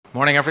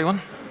Morning, everyone.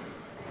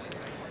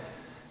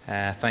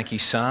 Thank you,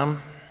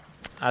 Sam.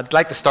 I'd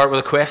like to start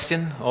with a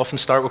question. I often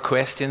start with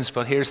questions,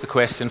 but here's the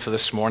question for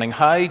this morning.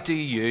 How do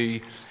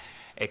you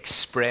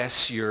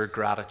express your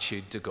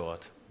gratitude to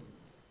God?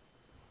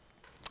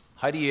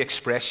 How do you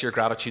express your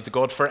gratitude to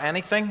God for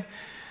anything,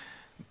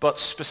 but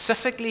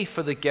specifically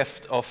for the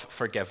gift of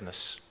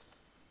forgiveness?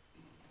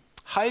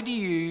 How do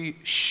you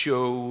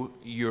show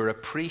your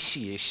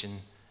appreciation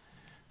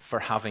for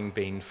having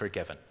been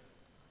forgiven?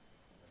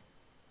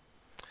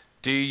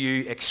 Do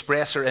you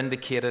express or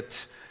indicate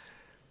it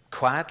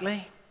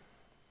quietly,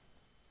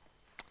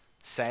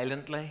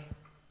 silently,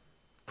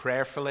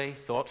 prayerfully,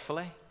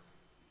 thoughtfully?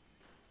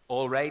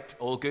 All right,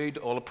 all good,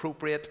 all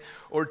appropriate?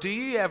 Or do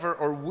you ever,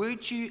 or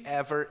would you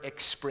ever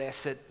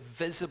express it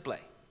visibly,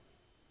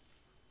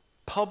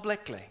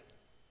 publicly,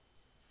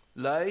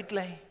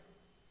 loudly,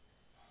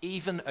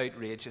 even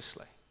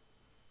outrageously?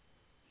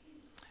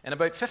 In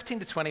about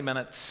 15 to 20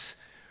 minutes,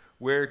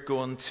 we're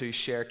going to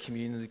share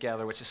communion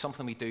together, which is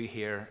something we do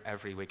here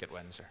every week at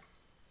Windsor.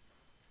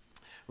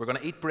 We're going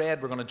to eat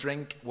bread, we're going to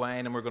drink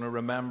wine, and we're going to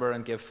remember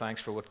and give thanks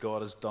for what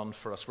God has done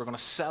for us. We're going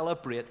to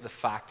celebrate the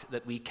fact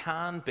that we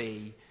can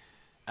be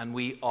and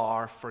we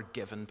are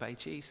forgiven by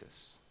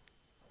Jesus.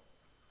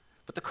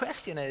 But the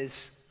question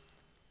is,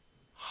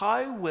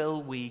 how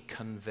will we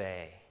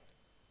convey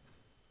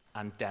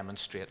and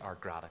demonstrate our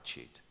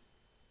gratitude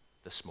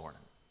this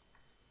morning?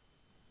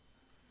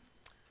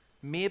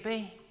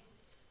 Maybe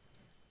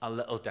a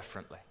little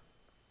differently.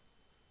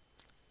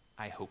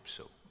 I hope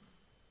so.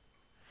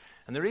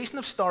 And the reason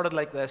I've started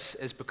like this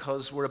is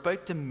because we're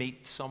about to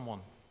meet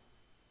someone.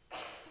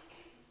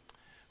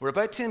 We're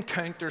about to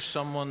encounter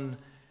someone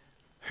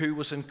who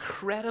was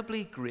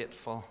incredibly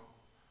grateful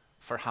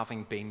for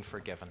having been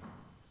forgiven.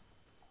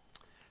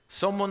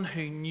 Someone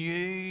who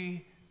knew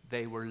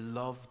they were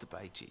loved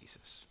by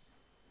Jesus,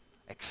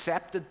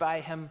 accepted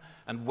by him,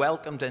 and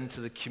welcomed into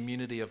the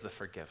community of the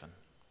forgiven,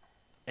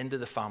 into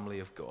the family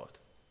of God.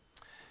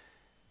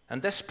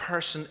 And this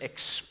person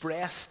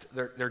expressed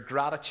their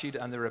gratitude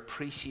and their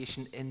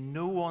appreciation in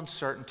no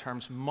uncertain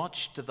terms,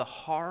 much to the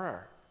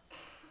horror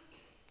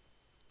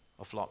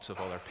of lots of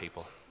other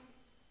people.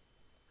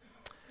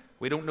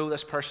 We don't know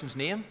this person's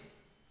name,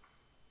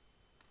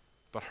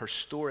 but her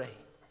story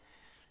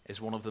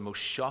is one of the most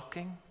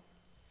shocking,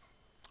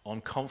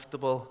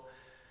 uncomfortable,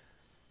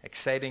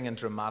 exciting, and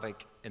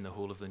dramatic in the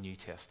whole of the New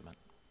Testament.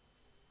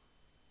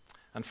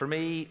 And for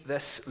me,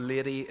 this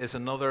lady is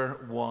another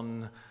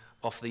one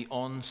of the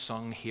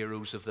unsung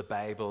heroes of the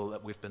Bible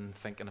that we've been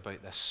thinking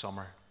about this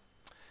summer.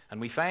 And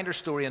we find her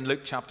story in Luke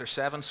chapter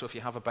 7, so if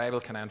you have a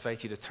Bible, can I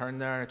invite you to turn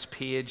there? It's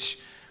page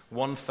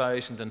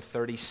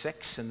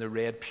 1036 in the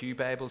Red Pew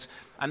Bibles.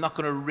 I'm not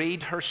going to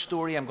read her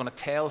story, I'm going to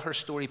tell her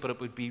story, but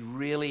it would be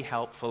really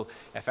helpful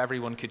if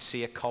everyone could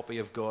see a copy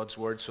of God's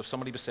Word. So if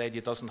somebody beside you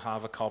doesn't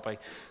have a copy,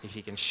 if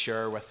you can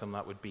share with them,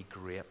 that would be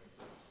great.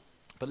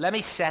 But let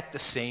me set the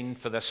scene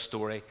for this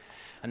story.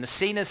 And the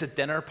scene is a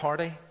dinner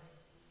party.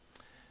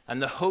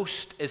 And the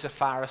host is a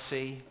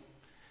Pharisee,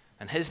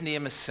 and his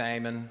name is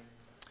Simon,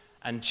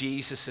 and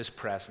Jesus is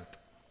present.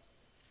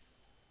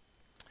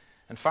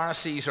 And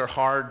Pharisees are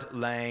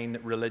hard-line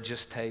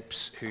religious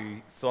types who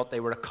thought they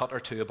were a cut or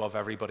two above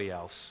everybody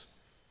else.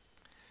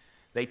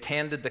 They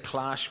tended to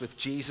clash with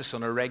Jesus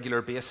on a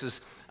regular basis,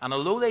 and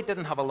although they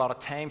didn't have a lot of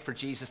time for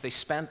Jesus, they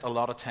spent a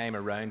lot of time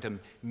around him,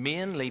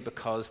 mainly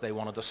because they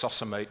wanted to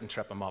suss him out and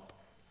trip him up.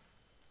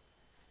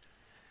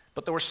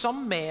 But there were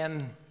some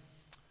men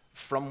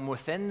from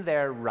within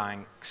their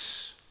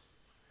ranks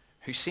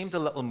who seemed a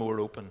little more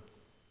open.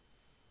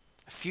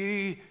 A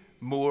few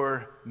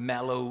more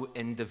mellow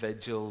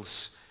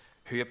individuals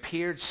who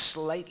appeared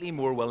slightly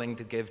more willing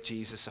to give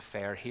Jesus a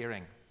fair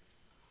hearing.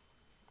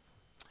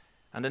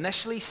 And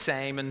initially,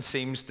 Simon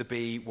seems to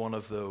be one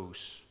of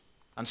those.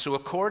 And so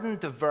according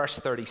to verse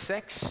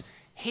 36,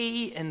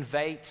 he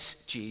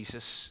invites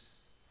Jesus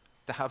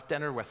to have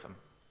dinner with him.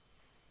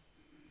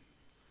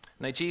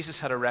 Now, Jesus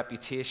had a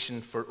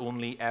reputation for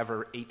only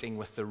ever eating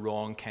with the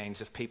wrong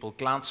kinds of people.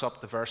 Glance up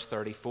to verse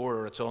 34,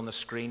 or it's on the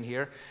screen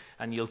here,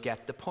 and you'll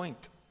get the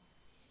point.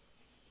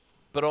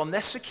 But on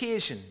this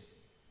occasion,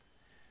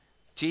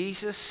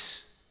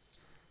 Jesus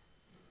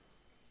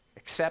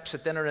accepts a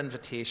dinner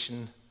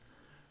invitation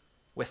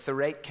with the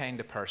right kind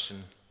of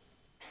person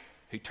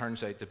who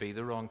turns out to be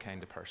the wrong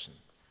kind of person,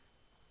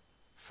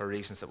 for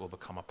reasons that will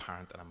become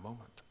apparent in a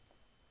moment.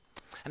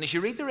 And as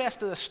you read the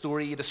rest of the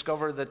story, you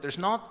discover that there's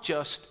not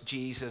just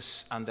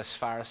Jesus and this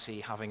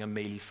Pharisee having a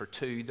meal for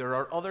two. There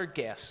are other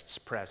guests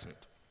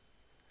present.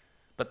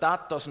 But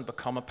that doesn't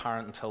become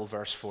apparent until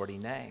verse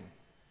 49.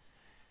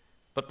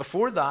 But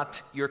before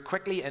that, you're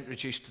quickly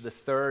introduced to the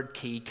third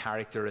key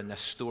character in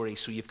this story.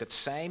 So you've got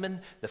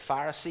Simon, the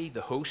Pharisee,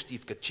 the host.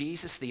 You've got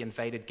Jesus, the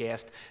invited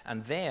guest.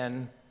 And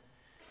then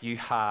you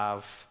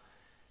have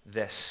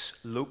this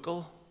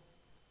local,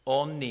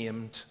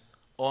 unnamed,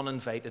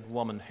 uninvited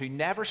woman who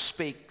never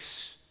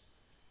speaks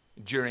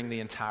during the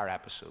entire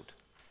episode.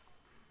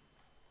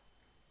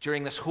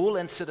 During this whole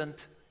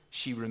incident,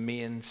 she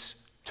remains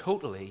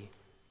totally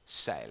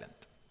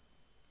silent.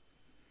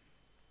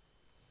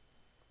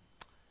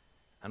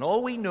 And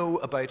all we know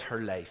about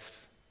her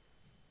life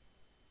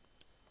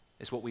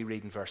is what we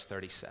read in verse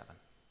 37. It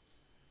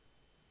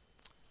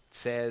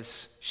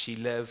says she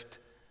lived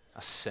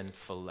a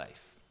sinful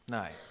life.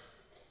 Now,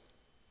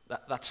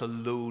 that's a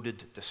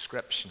loaded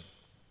description.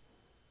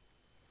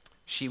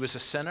 She was a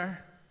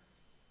sinner,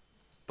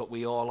 but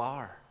we all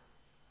are.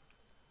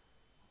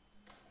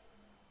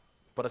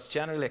 But it's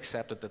generally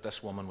accepted that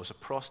this woman was a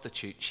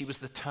prostitute. She was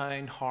the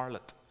town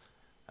harlot,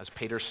 as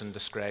Peterson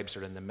describes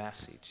her in the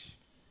Message.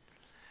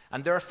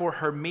 And therefore,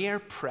 her mere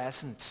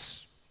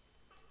presence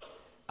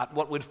at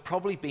what would have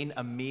probably been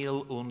a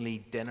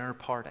male-only dinner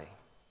party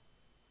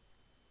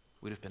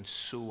would have been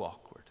so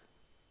awkward.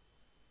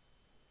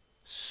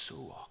 So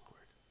awkward.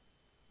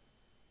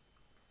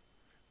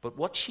 But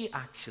what she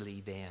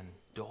actually then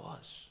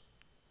does,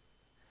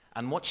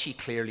 and what she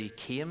clearly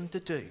came to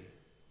do,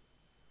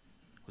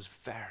 was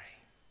very,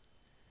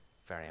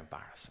 very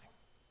embarrassing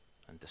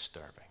and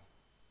disturbing.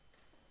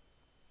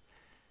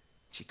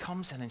 She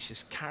comes in and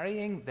she's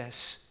carrying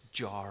this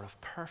jar of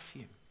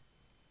perfume.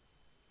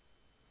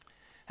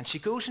 And she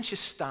goes and she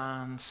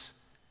stands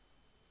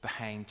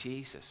behind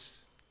Jesus.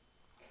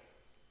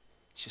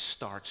 She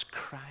starts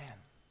crying.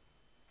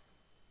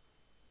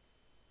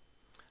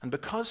 And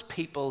because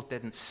people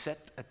didn't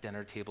sit at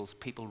dinner tables,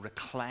 people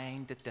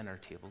reclined at dinner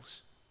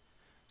tables.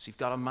 So you've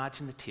got to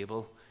imagine the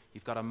table.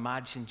 You've got to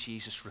imagine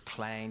Jesus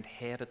reclined,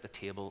 head at the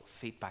table,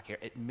 feet back here.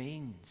 It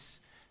means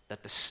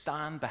that to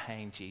stand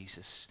behind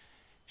Jesus,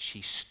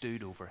 she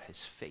stood over his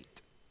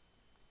feet.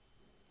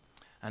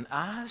 And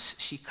as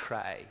she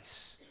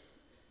cries,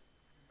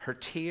 her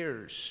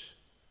tears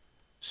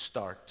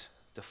start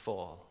to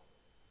fall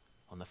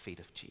on the feet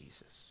of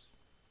Jesus.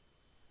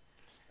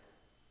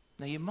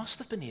 Now, you must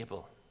have been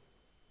able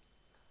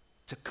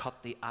to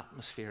cut the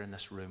atmosphere in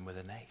this room with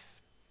a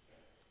knife.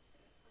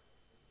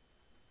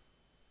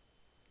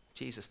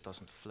 Jesus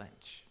doesn't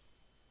flinch.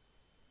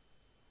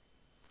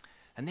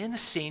 And then the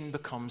scene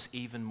becomes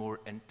even more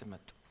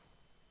intimate,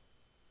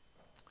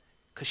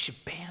 because she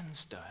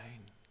bends down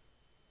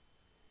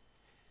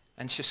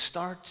and she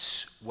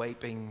starts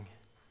wiping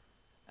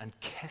and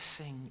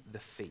kissing the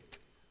feet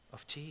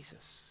of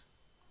Jesus.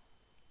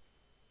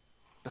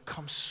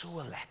 Becomes so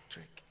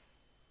electric.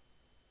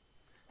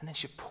 And then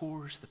she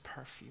pours the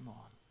perfume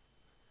on.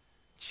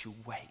 She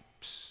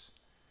wipes.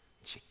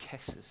 And she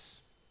kisses.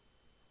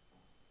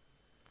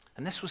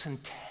 And this was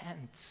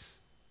intense.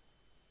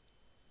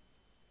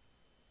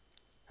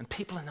 And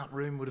people in that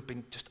room would have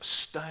been just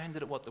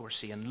astounded at what they were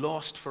seeing,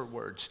 lost for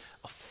words,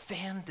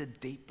 offended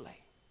deeply.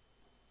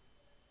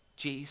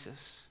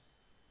 Jesus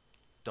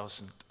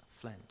doesn't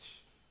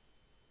flinch.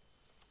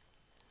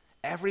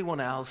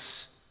 Everyone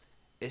else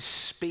is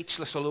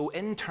speechless, although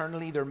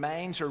internally their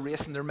minds are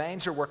racing, their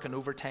minds are working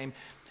overtime,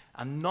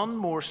 and none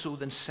more so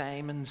than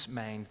Simon's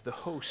mind, the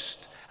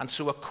host. And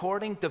so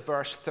according to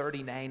verse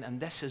 39, and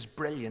this is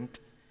brilliant,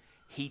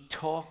 he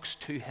talks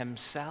to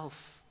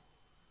himself.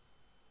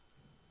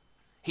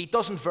 He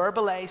doesn't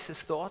verbalize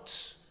his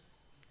thoughts.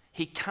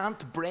 He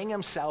can't bring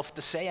himself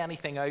to say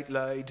anything out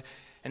loud.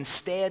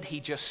 Instead, he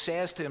just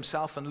says to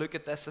himself, and look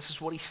at this, this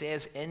is what he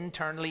says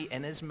internally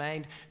in his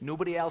mind.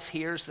 Nobody else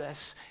hears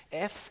this.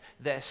 If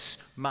this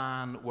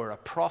man were a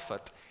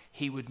prophet,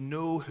 he would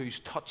know who's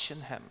touching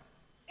him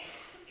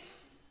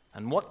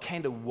and what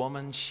kind of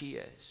woman she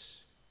is,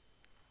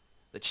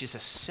 that she's a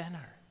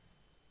sinner.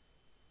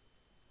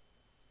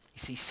 You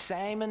see,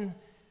 Simon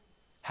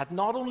had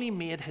not only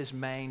made his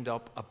mind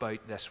up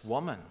about this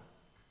woman,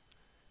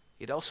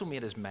 he'd also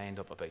made his mind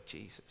up about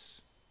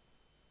Jesus.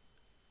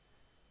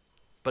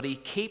 But he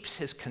keeps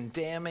his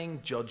condemning,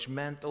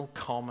 judgmental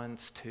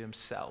comments to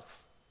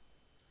himself.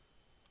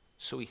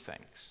 So he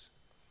thinks.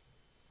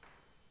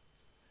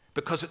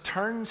 Because it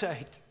turns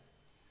out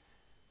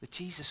that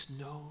Jesus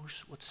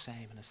knows what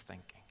Simon is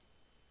thinking.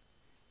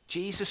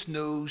 Jesus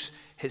knows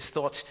his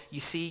thoughts. You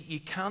see, you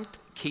can't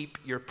keep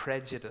your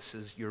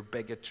prejudices, your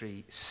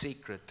bigotry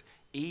secret,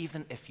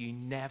 even if you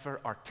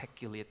never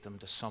articulate them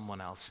to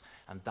someone else.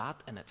 And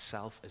that in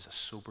itself is a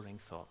sobering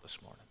thought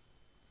this morning.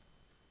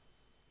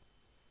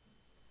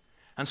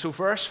 And so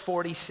verse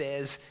 40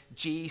 says,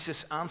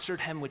 Jesus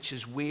answered him, which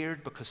is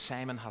weird because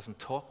Simon hasn't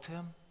talked to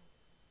him.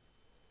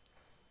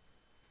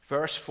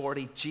 Verse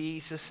 40,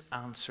 Jesus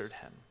answered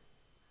him,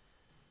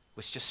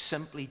 which just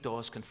simply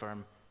does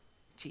confirm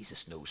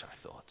Jesus knows our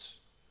thoughts.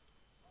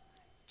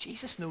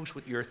 Jesus knows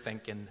what you're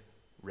thinking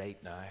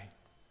right now.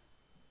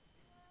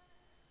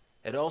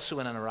 It also,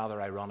 in a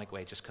rather ironic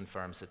way, just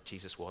confirms that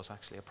Jesus was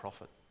actually a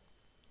prophet.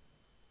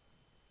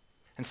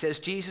 And says,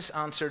 Jesus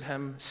answered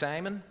him,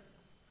 Simon,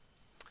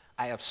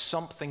 I have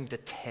something to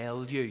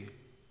tell you.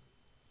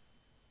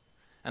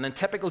 And in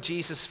typical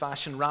Jesus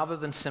fashion, rather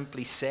than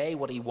simply say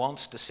what he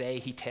wants to say,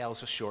 he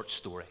tells a short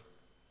story.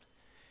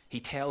 He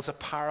tells a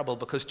parable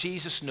because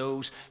Jesus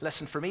knows,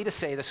 listen, for me to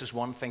say this is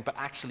one thing, but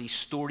actually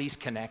stories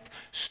connect.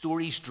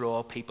 Stories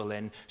draw people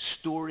in.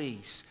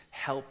 Stories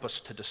help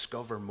us to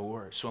discover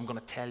more. So I'm going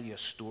to tell you a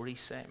story,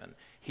 Simon.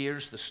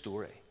 Here's the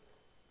story.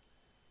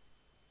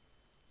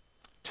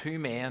 2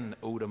 men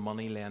owed a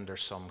moneylender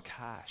some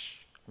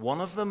cash.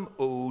 One of them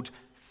owed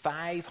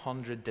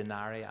 500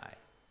 denarii.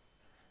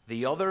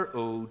 The other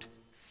owed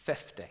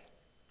 50.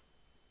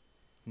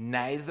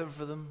 Neither of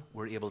them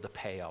were able to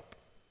pay up.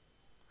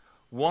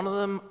 One of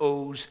them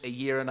owes a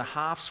year and a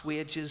half's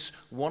wages.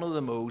 One of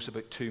them owes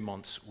about 2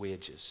 months'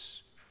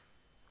 wages.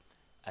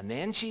 And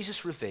then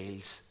Jesus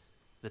reveals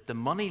that the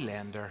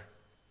moneylender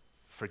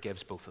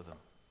forgives both of them.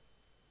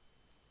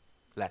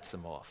 Lets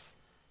them off.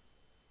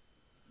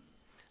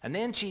 And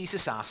then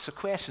Jesus asks a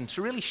question. It's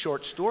a really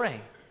short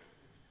story.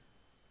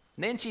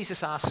 And then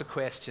Jesus asks a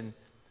question,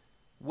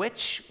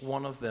 which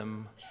one of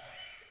them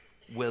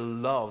will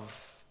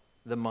love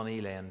the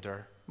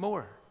moneylender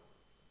more?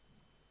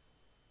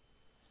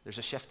 There's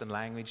a shift in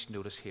language,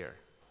 notice here.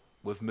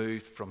 We've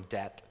moved from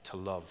debt to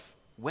love.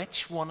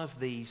 Which one of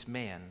these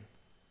men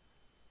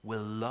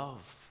will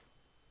love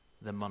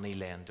the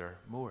moneylender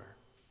more?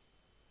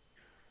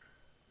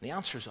 The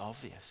answer is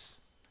obvious.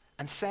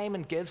 And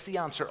Simon gives the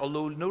answer,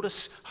 although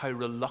notice how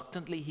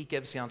reluctantly he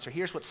gives the answer.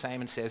 Here's what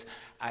Simon says: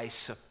 I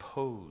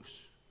suppose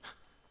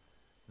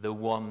the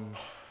one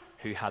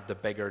who had the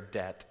bigger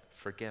debt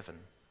forgiven.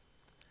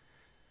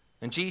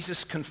 And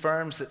Jesus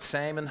confirms that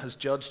Simon has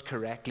judged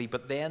correctly,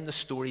 but then the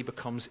story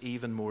becomes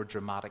even more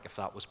dramatic, if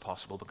that was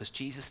possible, because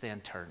Jesus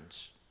then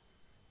turns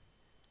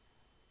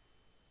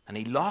and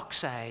he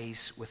locks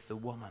eyes with the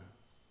woman.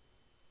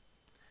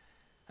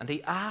 And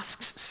he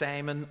asks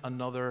Simon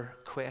another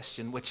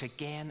question, which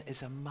again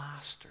is a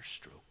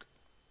masterstroke,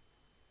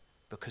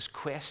 because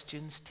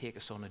questions take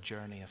us on a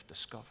journey of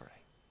discovery.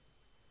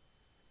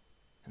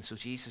 And so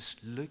Jesus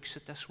looks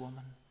at this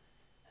woman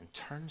and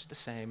turns to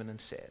Simon and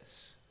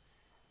says,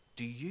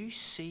 do you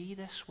see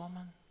this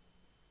woman?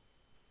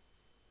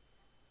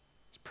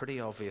 It's pretty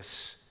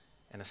obvious,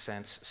 in a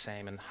sense,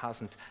 Simon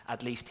hasn't.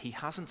 At least he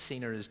hasn't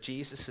seen her as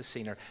Jesus has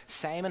seen her.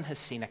 Simon has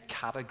seen a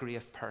category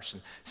of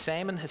person.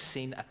 Simon has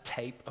seen a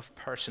type of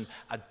person,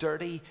 a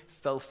dirty,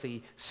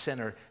 filthy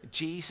sinner.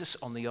 Jesus,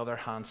 on the other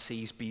hand,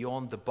 sees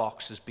beyond the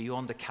boxes,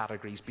 beyond the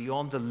categories,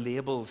 beyond the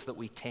labels that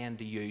we tend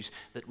to use,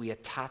 that we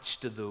attach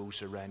to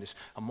those around us.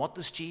 And what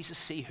does Jesus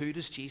see? Who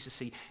does Jesus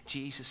see?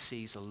 Jesus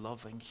sees a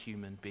loving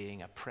human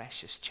being, a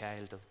precious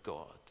child of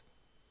God.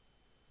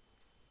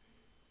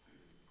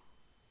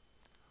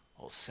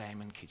 All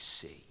Simon could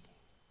see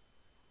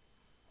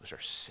was her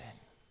sin.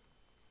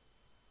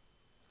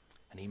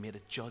 And he made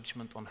a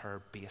judgment on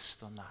her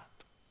based on that.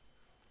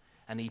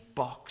 And he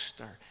boxed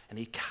her, and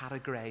he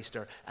categorized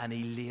her, and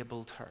he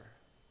labeled her.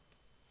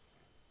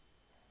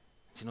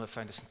 Do you know, I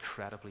found this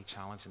incredibly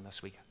challenging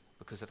this week,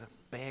 because it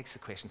begs the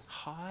question,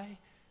 how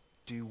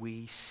do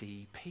we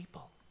see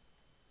people?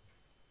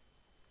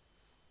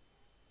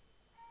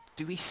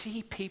 Do we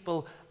see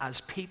people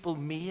as people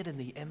made in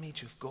the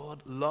image of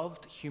God,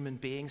 loved human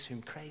beings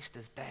whom Christ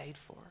has died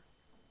for?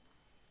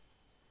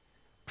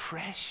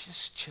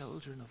 Precious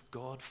children of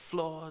God,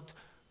 flawed,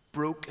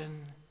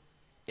 broken,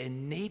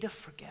 in need of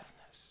forgiveness,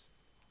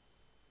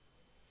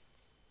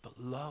 but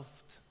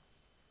loved?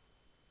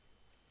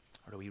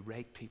 Or do we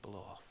write people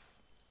off?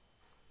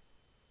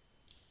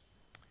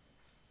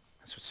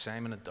 That's what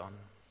Simon had done.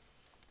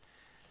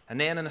 And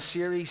then in a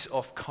series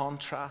of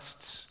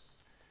contrasts,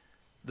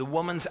 the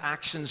woman's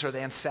actions are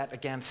then set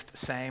against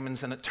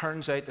Simon's, and it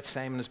turns out that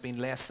Simon has been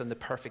less than the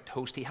perfect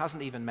host. He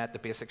hasn't even met the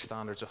basic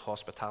standards of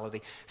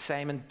hospitality.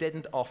 Simon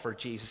didn't offer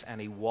Jesus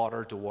any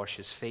water to wash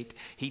his feet.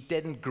 He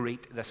didn't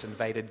greet this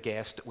invited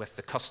guest with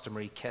the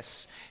customary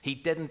kiss. He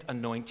didn't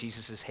anoint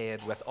Jesus'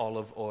 head with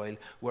olive oil,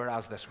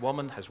 whereas this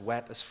woman has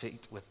wet his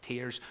feet with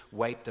tears,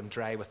 wiped them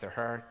dry with her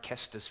hair,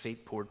 kissed his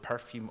feet, poured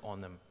perfume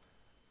on them.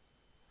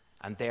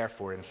 And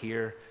therefore, and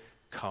here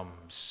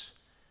comes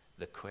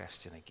the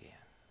question again.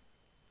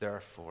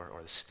 Therefore,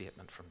 or the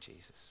statement from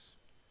Jesus,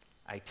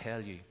 I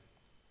tell you,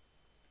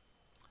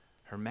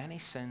 her many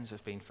sins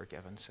have been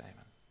forgiven, Simon,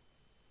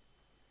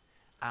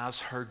 as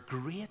her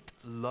great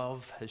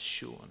love has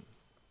shown.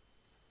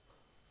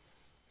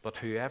 But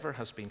whoever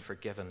has been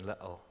forgiven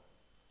little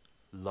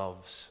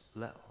loves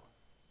little.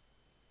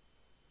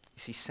 You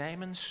see,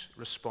 Simon's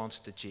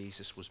response to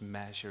Jesus was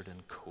measured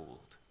and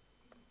cold,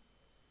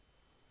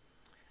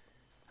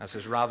 as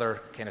his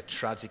rather kind of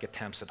tragic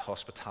attempts at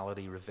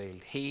hospitality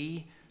revealed.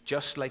 He,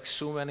 just like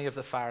so many of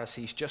the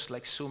Pharisees, just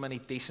like so many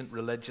decent,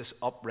 religious,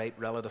 upright,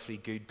 relatively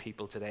good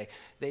people today,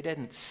 they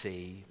didn't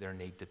see their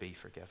need to be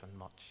forgiven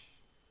much.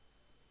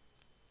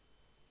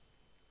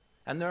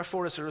 And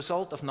therefore, as a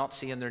result of not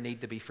seeing their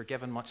need to be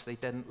forgiven much, they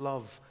didn't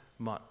love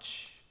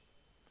much.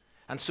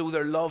 And so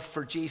their love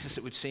for Jesus,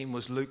 it would seem,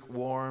 was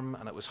lukewarm,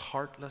 and it was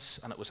heartless,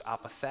 and it was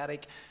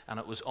apathetic, and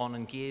it was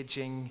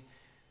unengaging.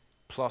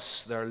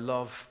 Plus, their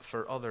love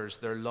for others,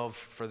 their love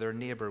for their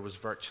neighbor was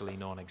virtually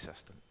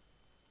non-existent.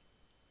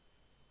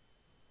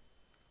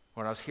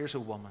 Whereas here's a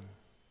woman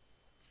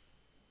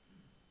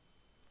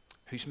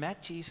who's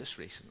met Jesus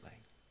recently,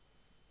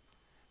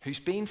 who's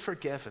been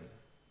forgiven,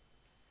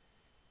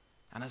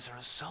 and as a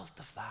result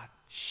of that,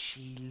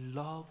 she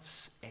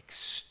loves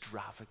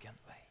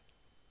extravagantly.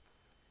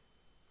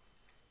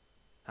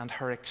 And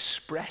her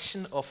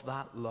expression of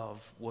that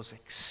love was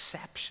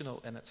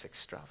exceptional in its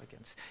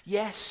extravagance.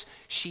 Yes,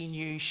 she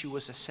knew she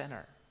was a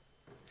sinner.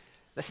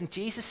 Listen,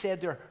 Jesus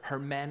said to her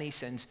many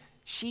sins.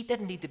 She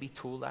didn't need to be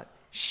told that.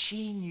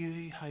 She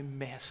knew how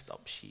messed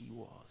up she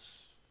was.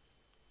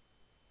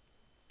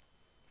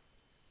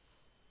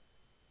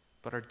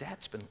 But her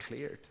debt's been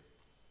cleared.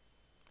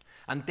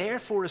 And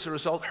therefore, as a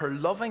result, her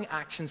loving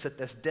actions at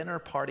this dinner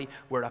party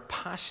were a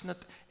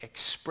passionate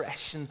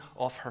expression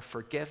of her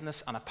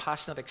forgiveness and a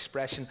passionate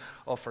expression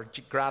of her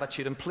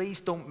gratitude. And please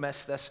don't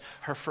miss this.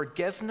 Her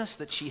forgiveness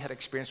that she had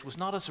experienced was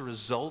not as a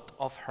result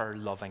of her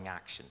loving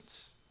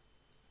actions.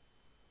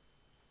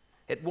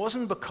 It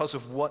wasn't because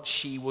of what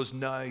she was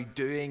now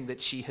doing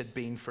that she had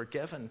been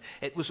forgiven.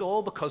 It was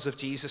all because of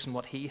Jesus and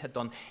what he had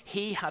done.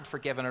 He had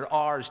forgiven her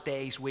hours,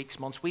 days, weeks,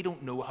 months. We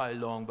don't know how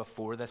long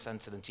before this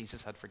incident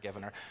Jesus had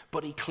forgiven her,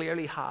 but he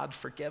clearly had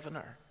forgiven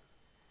her.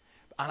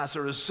 And as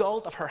a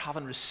result of her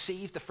having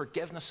received the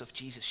forgiveness of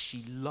Jesus,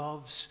 she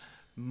loves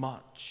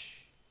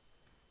much.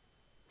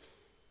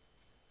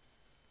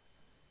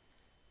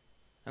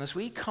 And as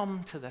we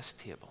come to this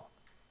table,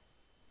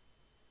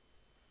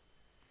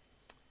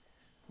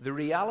 the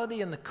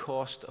reality and the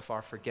cost of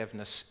our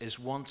forgiveness is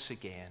once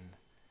again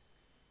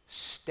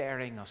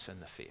staring us in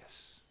the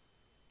face.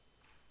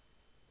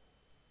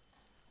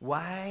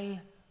 While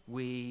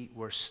we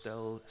were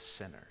still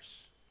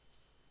sinners,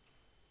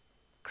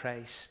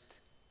 Christ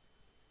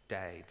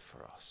died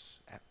for us,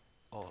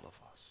 all of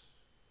us.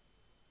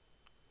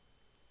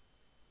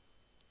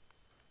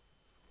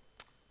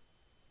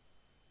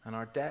 And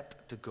our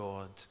debt to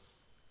God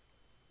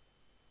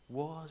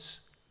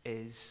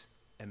is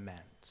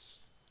immense.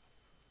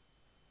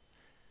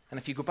 And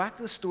if you go back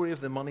to the story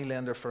of the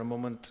moneylender for a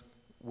moment,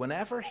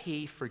 whenever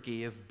he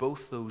forgave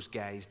both those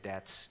guys'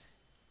 debts,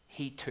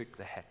 he took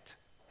the hit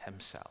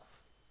himself.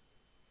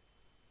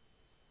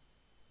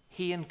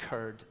 He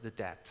incurred the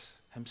debt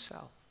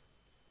himself.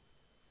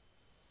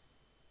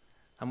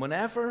 And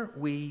whenever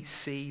we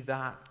see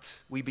that,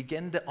 we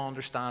begin to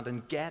understand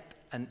and get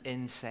an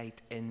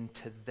insight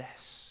into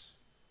this.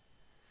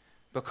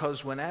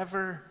 Because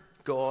whenever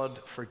God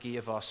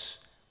forgave us,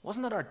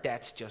 wasn't it our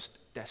debts just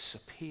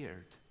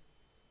disappeared?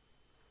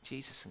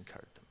 Jesus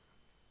incurred them.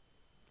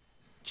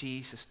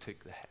 Jesus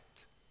took the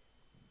hit.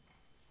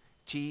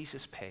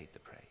 Jesus paid the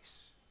price.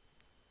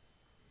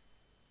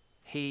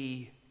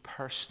 He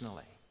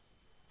personally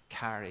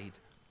carried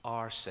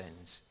our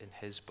sins in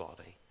his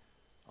body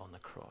on the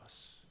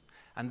cross.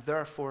 And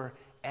therefore,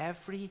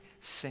 every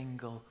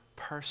single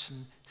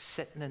person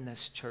sitting in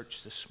this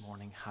church this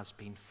morning has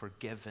been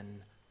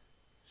forgiven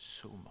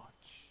so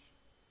much.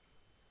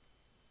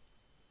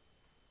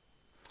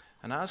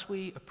 And as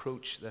we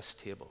approach this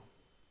table,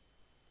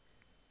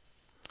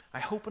 I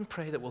hope and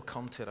pray that we'll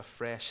come to it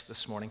afresh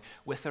this morning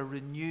with a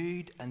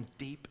renewed and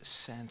deep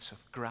sense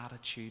of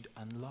gratitude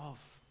and love.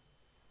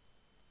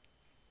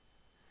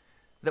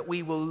 That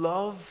we will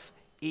love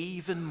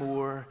even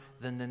more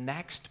than the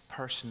next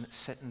person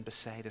sitting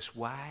beside us.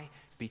 Why?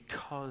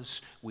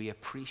 Because we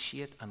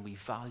appreciate and we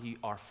value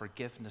our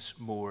forgiveness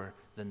more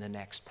than the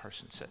next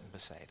person sitting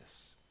beside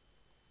us.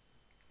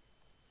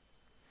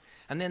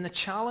 And then the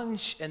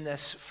challenge in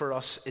this for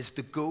us is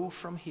to go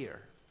from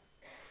here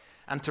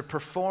and to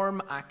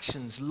perform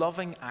actions,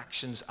 loving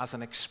actions, as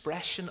an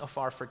expression of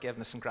our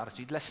forgiveness and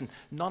gratitude. Listen,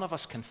 none of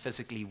us can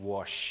physically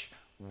wash,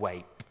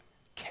 wipe,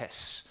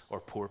 kiss, or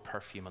pour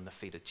perfume on the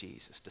feet of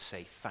Jesus to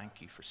say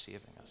thank you for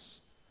saving us.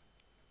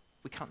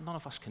 We can't, none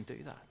of us can do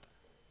that.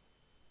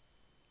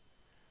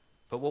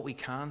 But what we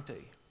can do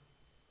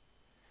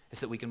is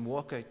that we can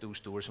walk out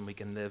those doors and we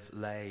can live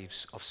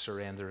lives of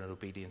surrender and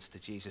obedience to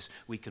Jesus.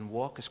 We can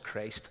walk as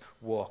Christ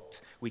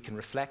walked. We can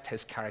reflect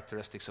his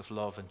characteristics of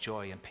love and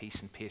joy and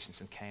peace and patience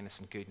and kindness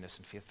and goodness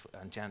and faith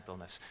and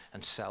gentleness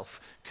and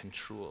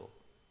self-control.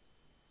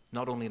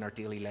 Not only in our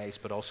daily lives,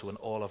 but also in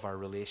all of our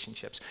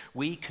relationships.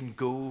 We can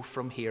go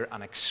from here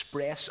and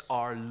express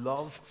our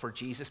love for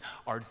Jesus,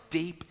 our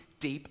deep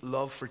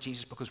love for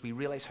Jesus, because we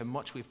realize how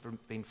much we've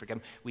been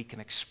forgiven. We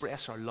can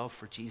express our love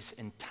for Jesus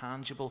in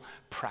tangible,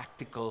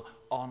 practical,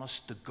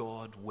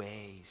 honest-to-God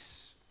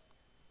ways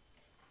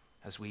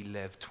as we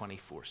live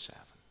 24/7,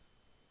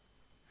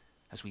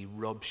 as we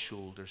rub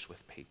shoulders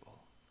with people.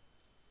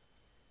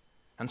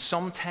 And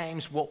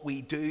sometimes what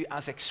we do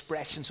as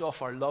expressions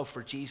of our love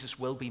for Jesus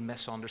will be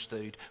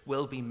misunderstood,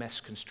 will be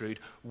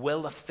misconstrued,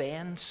 will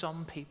offend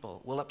some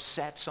people, will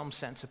upset some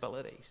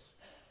sensibilities.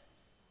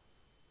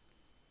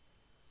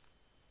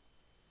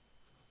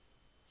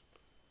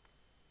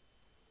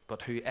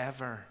 But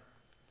whoever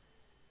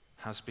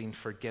has been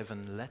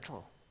forgiven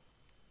little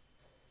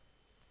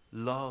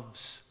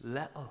loves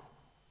little.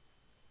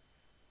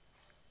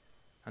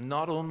 And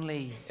not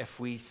only if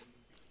we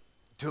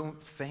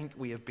don't think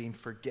we have been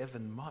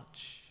forgiven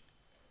much,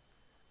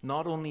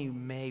 not only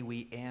may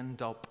we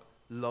end up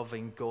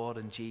loving God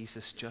and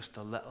Jesus just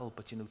a little,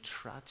 but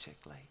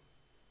tragically,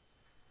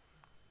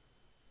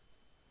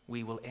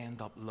 we will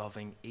end up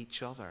loving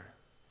each other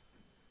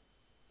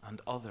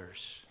and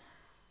others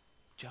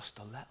just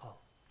a little.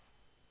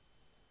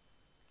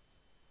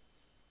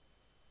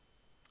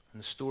 And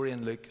the story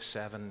in Luke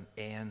 7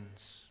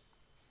 ends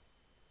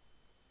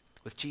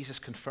with Jesus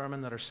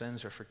confirming that our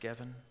sins are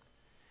forgiven.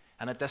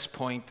 And at this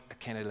point, a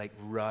kind of like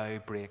row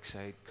breaks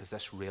out because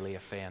this really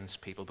offends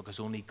people, because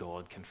only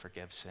God can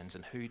forgive sins.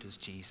 And who does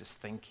Jesus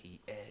think he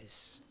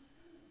is?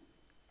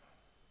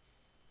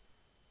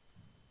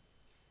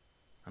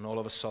 And all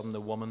of a sudden,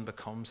 the woman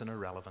becomes an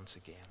irrelevance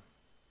again.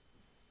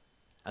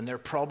 And there are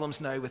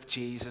problems now with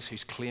Jesus,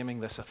 who's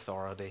claiming this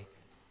authority.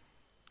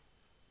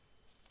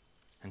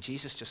 And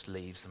Jesus just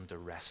leaves them to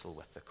wrestle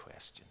with the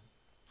question,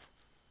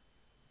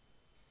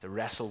 to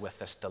wrestle with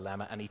this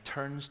dilemma. And he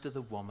turns to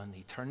the woman,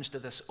 he turns to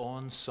this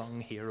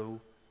unsung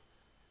hero,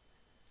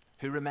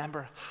 who,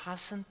 remember,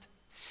 hasn't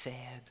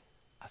said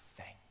a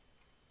thing.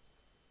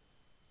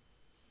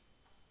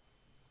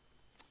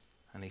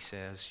 And he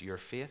says, your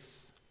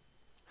faith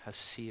has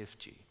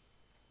saved you.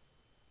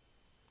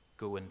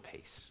 Go in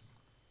peace.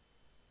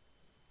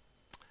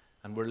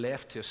 And we're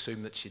left to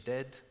assume that she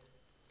did,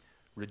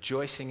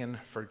 rejoicing in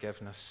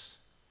forgiveness.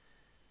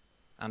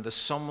 And as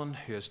someone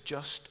who has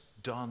just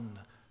done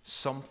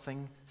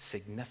something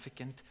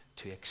significant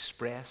to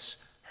express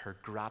her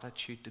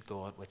gratitude to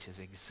God, which is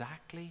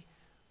exactly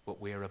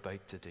what we're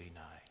about to do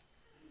now.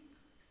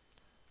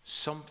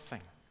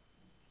 Something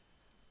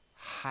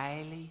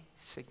highly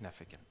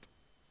significant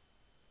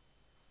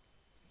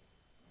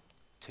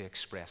to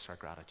express our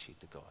gratitude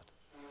to God.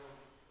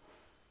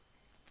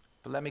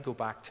 But let me go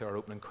back to our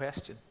opening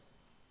question.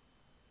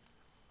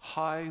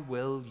 How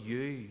will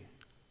you?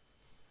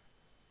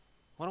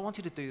 What I want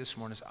you to do this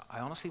morning is, I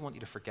honestly want you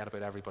to forget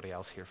about everybody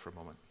else here for a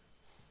moment.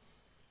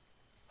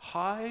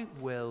 How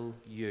will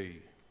you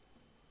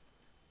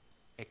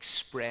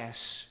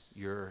express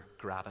your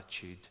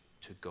gratitude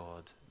to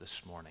God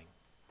this morning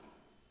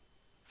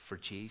for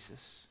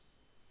Jesus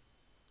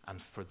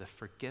and for the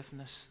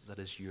forgiveness that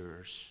is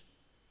yours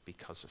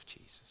because of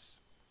Jesus?